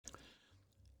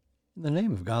In the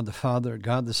name of God the Father,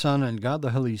 God the Son, and God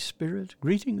the Holy Spirit,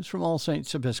 greetings from All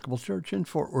Saints Episcopal Church in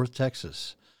Fort Worth,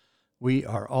 Texas. We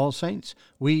are All Saints.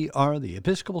 We are the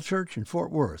Episcopal Church in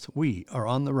Fort Worth. We are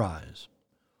on the rise.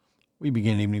 We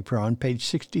begin evening prayer on page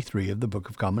 63 of the Book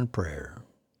of Common Prayer.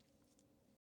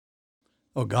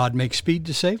 O God, make speed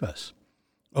to save us.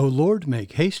 O Lord,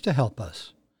 make haste to help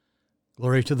us.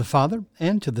 Glory to the Father,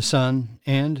 and to the Son,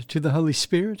 and to the Holy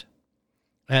Spirit,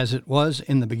 as it was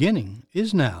in the beginning,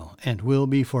 is now, and will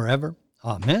be forever.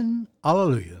 Amen.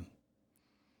 Alleluia.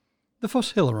 The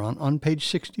Phos Hilaron on page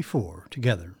 64,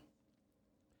 together.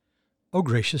 O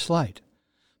gracious light,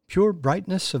 pure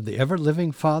brightness of the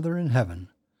ever-living Father in heaven,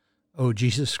 O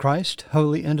Jesus Christ,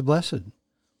 holy and blessed,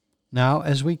 now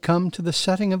as we come to the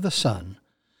setting of the sun,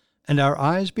 and our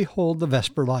eyes behold the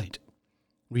vesper light,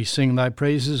 we sing thy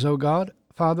praises, O God,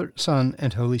 Father, Son,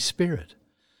 and Holy Spirit.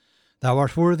 Thou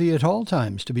art worthy at all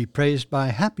times to be praised by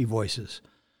happy voices,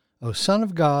 O Son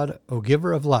of God, O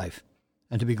Giver of life,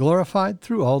 and to be glorified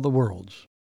through all the worlds.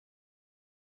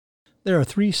 There are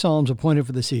 3 psalms appointed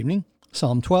for this evening,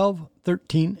 Psalm 12,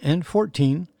 13, and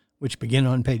 14, which begin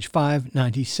on page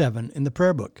 597 in the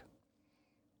prayer book.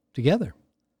 Together.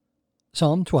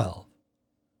 Psalm 12.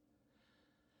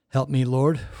 Help me,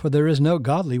 Lord, for there is no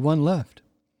godly one left.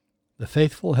 The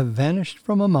faithful have vanished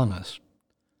from among us.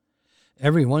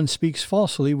 Every one speaks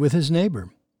falsely with his neighbor.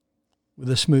 With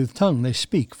a smooth tongue they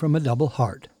speak from a double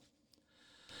heart.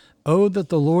 Oh, that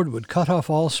the Lord would cut off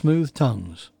all smooth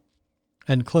tongues,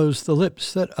 and close the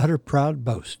lips that utter proud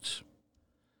boasts.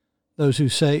 Those who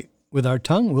say, with our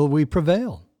tongue will we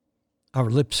prevail.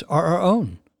 Our lips are our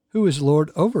own. Who is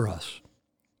Lord over us?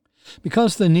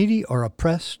 Because the needy are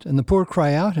oppressed, and the poor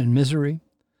cry out in misery,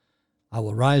 I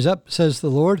will rise up, says the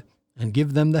Lord, and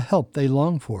give them the help they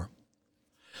long for.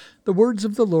 The words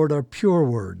of the Lord are pure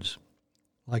words,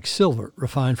 like silver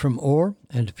refined from ore,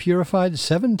 and purified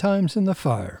 7 times in the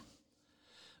fire.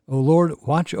 O Lord,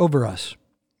 watch over us,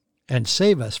 and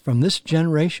save us from this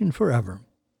generation forever.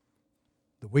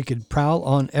 The wicked prowl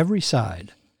on every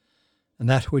side, and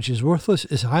that which is worthless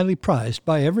is highly prized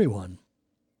by everyone.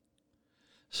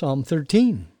 Psalm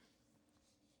 13.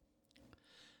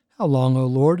 How long, O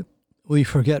Lord, will you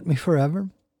forget me forever?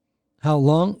 How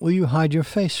long will you hide your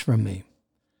face from me?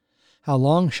 How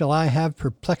long shall I have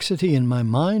perplexity in my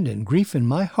mind and grief in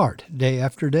my heart day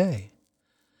after day?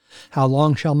 How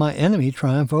long shall my enemy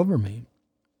triumph over me?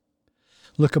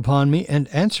 Look upon me and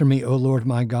answer me, O Lord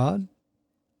my God.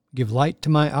 Give light to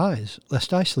my eyes,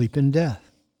 lest I sleep in death.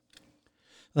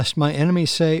 Lest my enemies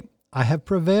say, I have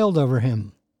prevailed over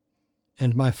him,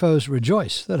 and my foes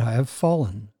rejoice that I have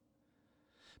fallen.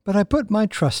 But I put my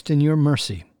trust in your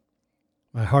mercy.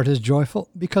 My heart is joyful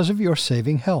because of your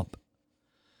saving help.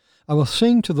 I will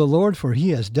sing to the Lord, for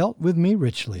he has dealt with me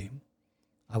richly.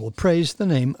 I will praise the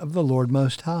name of the Lord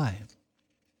Most High.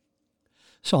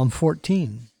 Psalm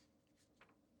 14.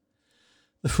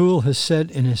 The fool has said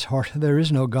in his heart, there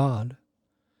is no God.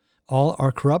 All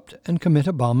are corrupt and commit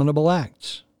abominable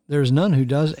acts. There is none who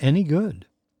does any good.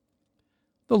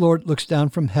 The Lord looks down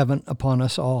from heaven upon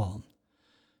us all,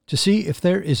 to see if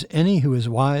there is any who is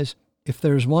wise, if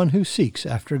there is one who seeks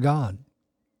after God.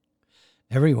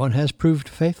 Everyone has proved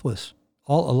faithless.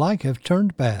 All alike have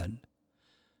turned bad.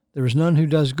 There is none who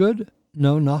does good,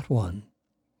 no, not one.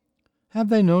 Have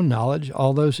they no knowledge,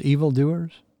 all those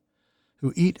evildoers,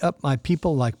 who eat up my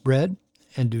people like bread,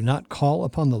 and do not call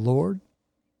upon the Lord?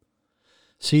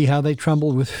 See how they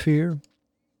tremble with fear,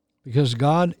 because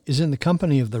God is in the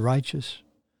company of the righteous.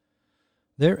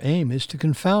 Their aim is to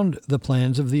confound the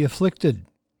plans of the afflicted,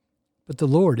 but the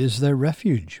Lord is their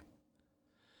refuge.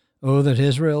 Oh, that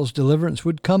Israel's deliverance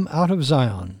would come out of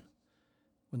Zion.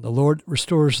 When the Lord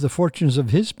restores the fortunes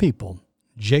of his people,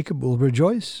 Jacob will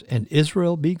rejoice, and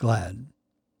Israel be glad.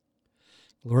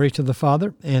 Glory to the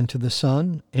Father, and to the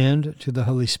Son, and to the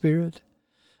Holy Spirit,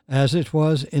 as it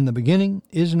was in the beginning,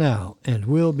 is now, and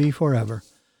will be forever.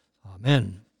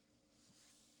 Amen.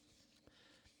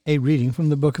 A reading from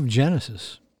the book of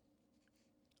Genesis.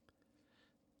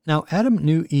 Now Adam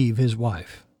knew Eve his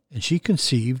wife, and she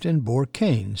conceived and bore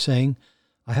Cain, saying,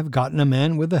 I have gotten a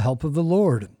man with the help of the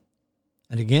Lord.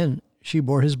 And again she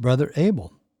bore his brother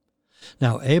Abel.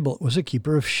 Now Abel was a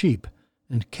keeper of sheep,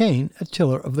 and Cain a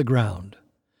tiller of the ground.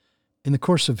 In the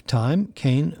course of time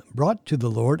Cain brought to the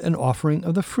Lord an offering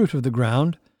of the fruit of the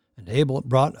ground, and Abel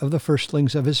brought of the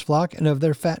firstlings of his flock and of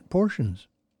their fat portions.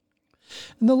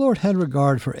 And the Lord had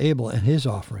regard for Abel and his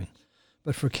offering,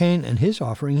 but for Cain and his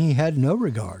offering he had no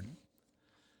regard.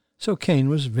 So Cain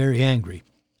was very angry,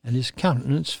 and his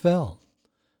countenance fell.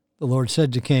 The Lord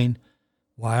said to Cain,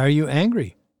 Why are you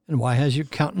angry, and why has your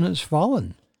countenance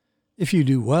fallen? If you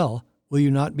do well, will you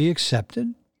not be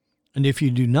accepted? And if you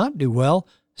do not do well,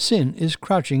 sin is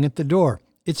crouching at the door.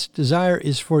 Its desire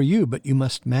is for you, but you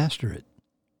must master it.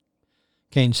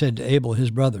 Cain said to Abel his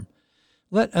brother,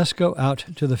 Let us go out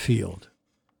to the field.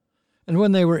 And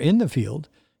when they were in the field,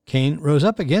 Cain rose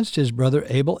up against his brother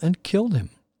Abel and killed him.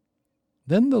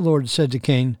 Then the Lord said to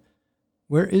Cain,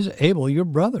 Where is Abel your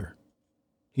brother?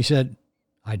 He said,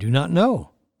 I do not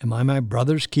know. Am I my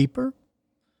brother's keeper?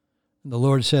 And the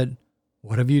Lord said,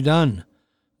 What have you done?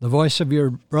 The voice of your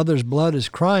brother's blood is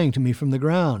crying to me from the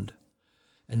ground.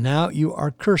 And now you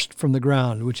are cursed from the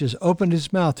ground, which has opened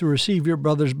his mouth to receive your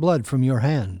brother's blood from your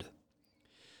hand.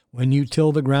 When you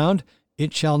till the ground,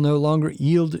 it shall no longer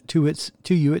yield to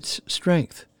you its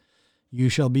strength. You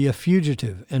shall be a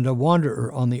fugitive and a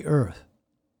wanderer on the earth.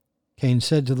 Cain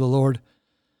said to the Lord,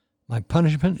 My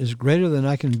punishment is greater than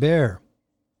I can bear.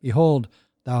 Behold,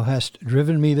 thou hast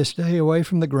driven me this day away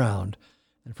from the ground,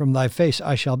 and from thy face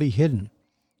I shall be hidden.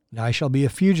 And I shall be a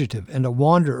fugitive and a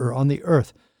wanderer on the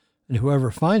earth, and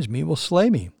whoever finds me will slay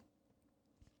me.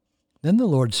 Then the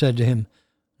Lord said to him,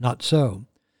 Not so.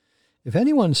 If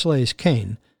anyone slays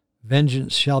Cain,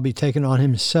 vengeance shall be taken on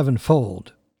him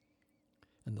sevenfold.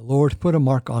 And the Lord put a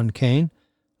mark on Cain,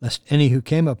 lest any who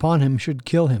came upon him should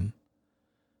kill him.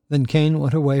 Then Cain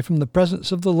went away from the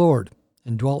presence of the Lord,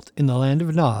 and dwelt in the land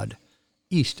of Nod,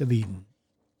 east of Eden.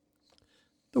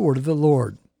 The word of the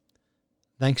Lord.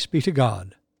 Thanks be to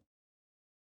God.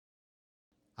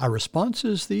 Our response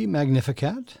is the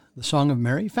Magnificat, the Song of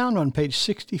Mary, found on page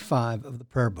 65 of the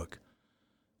Prayer Book.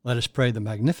 Let us pray the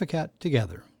Magnificat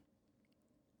together.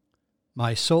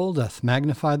 My soul doth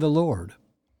magnify the Lord,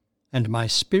 and my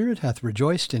spirit hath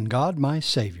rejoiced in God my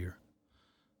Saviour.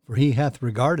 For he hath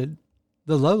regarded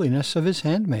the lowliness of his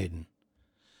handmaiden.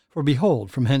 For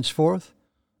behold, from henceforth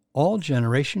all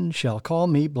generations shall call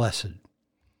me blessed.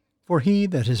 For he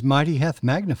that is mighty hath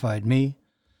magnified me,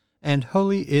 and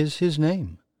holy is his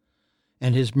name.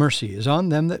 And his mercy is on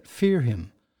them that fear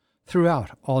him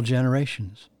throughout all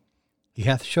generations. He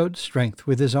hath showed strength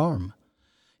with his arm.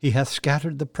 He hath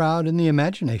scattered the proud in the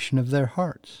imagination of their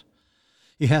hearts.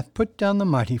 He hath put down the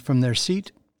mighty from their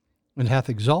seat, and hath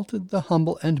exalted the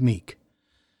humble and meek.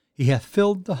 He hath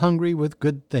filled the hungry with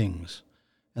good things,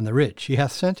 and the rich he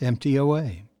hath sent empty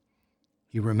away.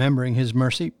 He, remembering his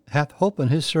mercy, hath holpen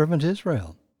his servant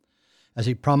Israel, as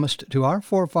he promised to our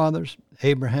forefathers,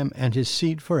 Abraham and his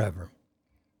seed forever.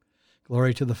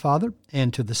 Glory to the Father,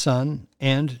 and to the Son,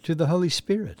 and to the Holy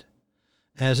Spirit,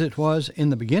 as it was in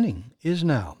the beginning, is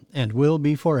now, and will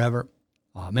be forever.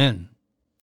 Amen.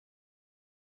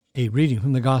 A reading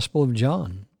from the Gospel of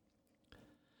John.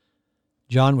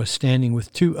 John was standing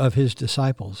with two of his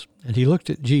disciples, and he looked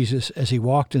at Jesus as he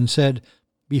walked and said,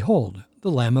 Behold,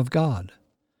 the Lamb of God.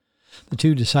 The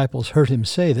two disciples heard him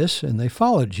say this, and they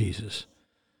followed Jesus.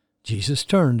 Jesus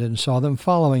turned and saw them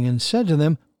following, and said to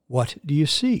them, What do you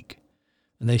seek?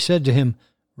 And they said to him,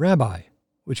 Rabbi,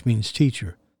 which means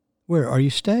teacher, where are you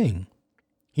staying?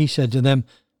 He said to them,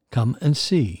 Come and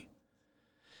see.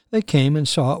 They came and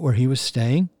saw where he was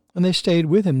staying, and they stayed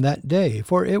with him that day,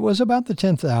 for it was about the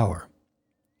 10th hour.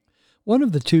 One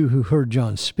of the two who heard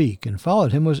John speak and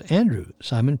followed him was Andrew,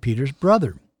 Simon Peter's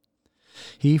brother.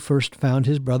 He first found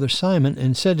his brother Simon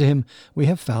and said to him, We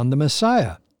have found the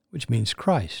Messiah, which means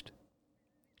Christ.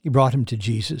 He brought him to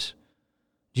Jesus.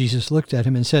 Jesus looked at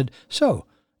him and said, So,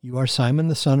 you are Simon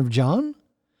the son of John?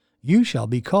 You shall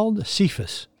be called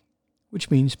Cephas,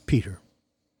 which means Peter.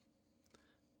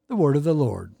 The word of the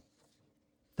Lord.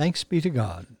 Thanks be to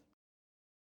God.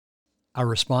 Our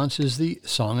response is the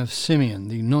Song of Simeon,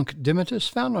 the Nunc Dimittis,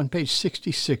 found on page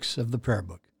 66 of the Prayer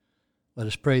Book. Let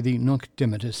us pray the Nunc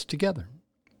Dimittis together.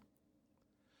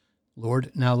 Lord,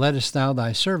 now lettest thou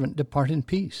thy servant depart in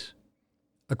peace,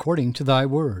 according to thy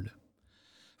word.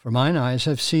 For mine eyes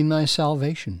have seen thy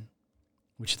salvation,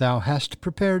 which thou hast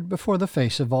prepared before the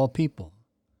face of all people,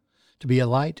 to be a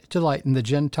light to lighten the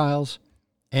Gentiles,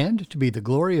 and to be the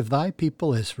glory of thy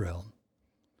people Israel.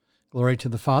 Glory to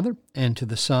the Father, and to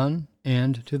the Son,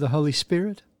 and to the Holy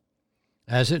Spirit,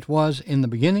 as it was in the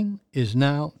beginning, is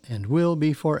now, and will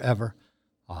be forever.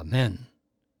 Amen.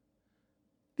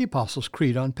 The Apostles'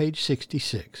 Creed on page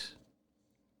 66.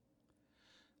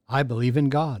 I believe in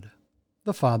God,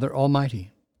 the Father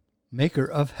Almighty, maker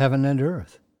of heaven and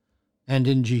earth, and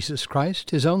in Jesus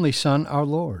Christ, his only Son, our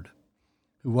Lord,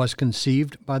 who was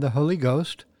conceived by the Holy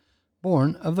Ghost,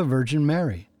 born of the Virgin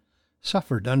Mary,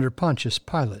 suffered under Pontius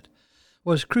Pilate,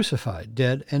 was crucified,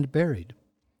 dead, and buried.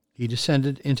 He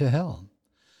descended into hell.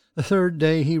 The third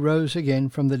day he rose again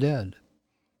from the dead.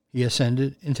 He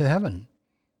ascended into heaven,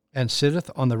 and sitteth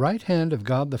on the right hand of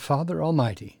God the Father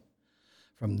Almighty.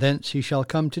 From thence he shall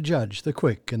come to judge the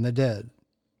quick and the dead.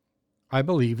 I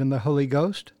believe in the Holy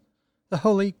Ghost, the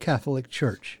Holy Catholic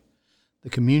Church, the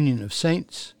communion of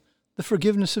saints, the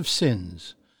forgiveness of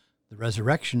sins, the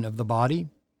resurrection of the body,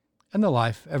 and the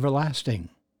life everlasting.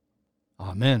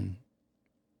 Amen.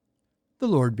 The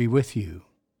Lord be with you.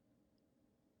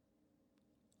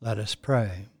 Let us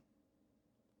pray.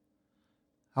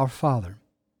 Our Father,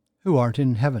 who art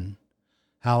in heaven,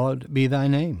 hallowed be thy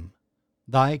name.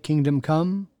 Thy kingdom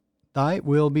come, thy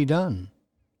will be done,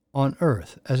 on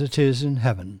earth as it is in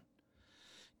heaven.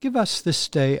 Give us this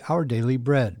day our daily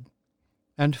bread,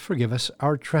 and forgive us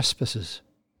our trespasses,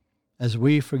 as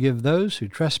we forgive those who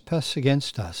trespass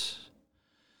against us.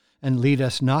 And lead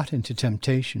us not into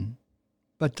temptation,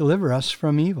 but deliver us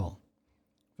from evil.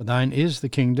 For thine is the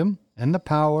kingdom, and the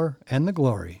power, and the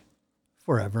glory,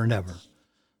 forever and ever.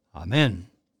 Amen.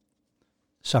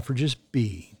 Suffrages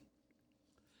B.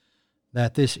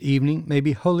 That this evening may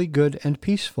be wholly good and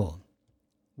peaceful,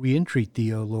 we entreat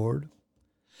thee, O Lord.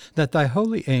 That thy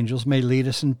holy angels may lead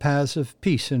us in paths of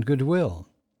peace and goodwill,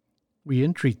 we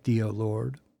entreat thee, O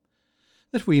Lord.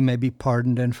 That we may be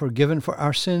pardoned and forgiven for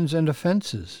our sins and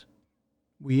offenses,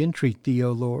 we entreat thee,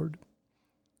 O Lord.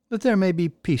 That there may be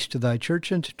peace to thy church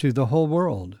and to the whole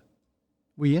world,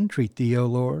 we entreat thee, O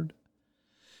Lord.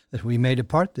 That we may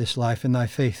depart this life in thy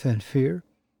faith and fear,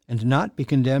 and not be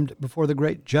condemned before the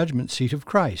great judgment seat of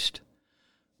Christ,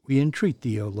 we entreat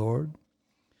thee, O Lord.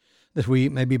 That we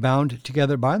may be bound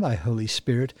together by thy Holy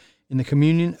Spirit in the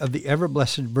communion of the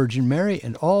ever-blessed Virgin Mary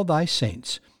and all thy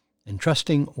saints,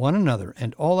 entrusting one another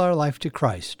and all our life to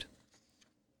Christ,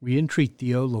 we entreat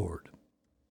thee, O Lord.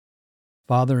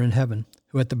 Father in heaven,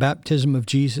 who at the baptism of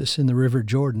Jesus in the river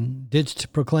Jordan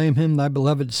didst proclaim him thy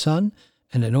beloved Son,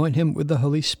 and anoint him with the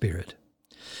Holy Spirit,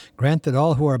 grant that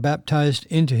all who are baptized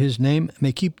into his name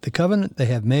may keep the covenant they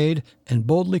have made and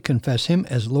boldly confess him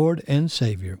as Lord and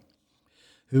Savior,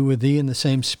 who with thee in the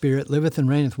same Spirit liveth and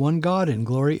reigneth one God in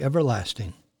glory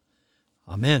everlasting.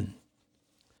 Amen.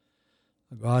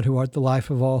 O God, who art the life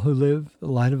of all who live, the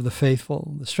light of the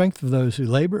faithful, the strength of those who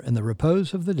labor, and the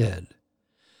repose of the dead,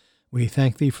 we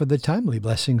thank thee for the timely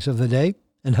blessings of the day,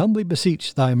 and humbly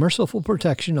beseech thy merciful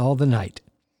protection all the night.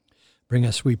 Bring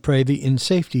us, we pray thee, in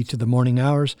safety to the morning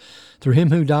hours, through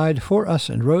him who died for us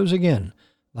and rose again,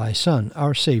 thy Son,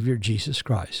 our Savior, Jesus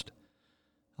Christ.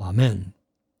 Amen.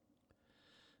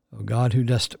 O God, who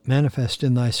dost manifest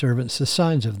in thy servants the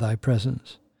signs of thy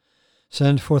presence,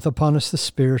 send forth upon us the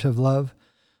Spirit of love,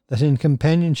 that in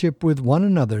companionship with one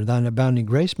another thine abounding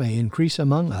grace may increase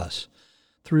among us,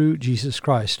 through Jesus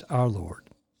Christ our Lord.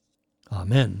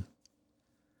 Amen.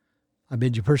 I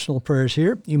bid you personal prayers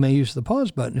here. You may use the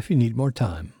pause button if you need more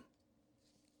time.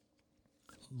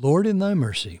 Lord, in thy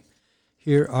mercy,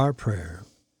 hear our prayer.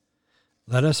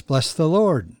 Let us bless the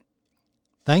Lord.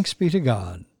 Thanks be to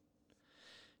God.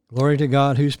 Glory to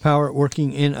God, whose power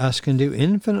working in us can do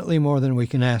infinitely more than we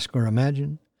can ask or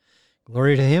imagine.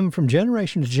 Glory to him from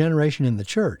generation to generation in the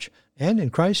church and in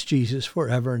Christ Jesus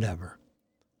forever and ever.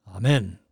 Amen.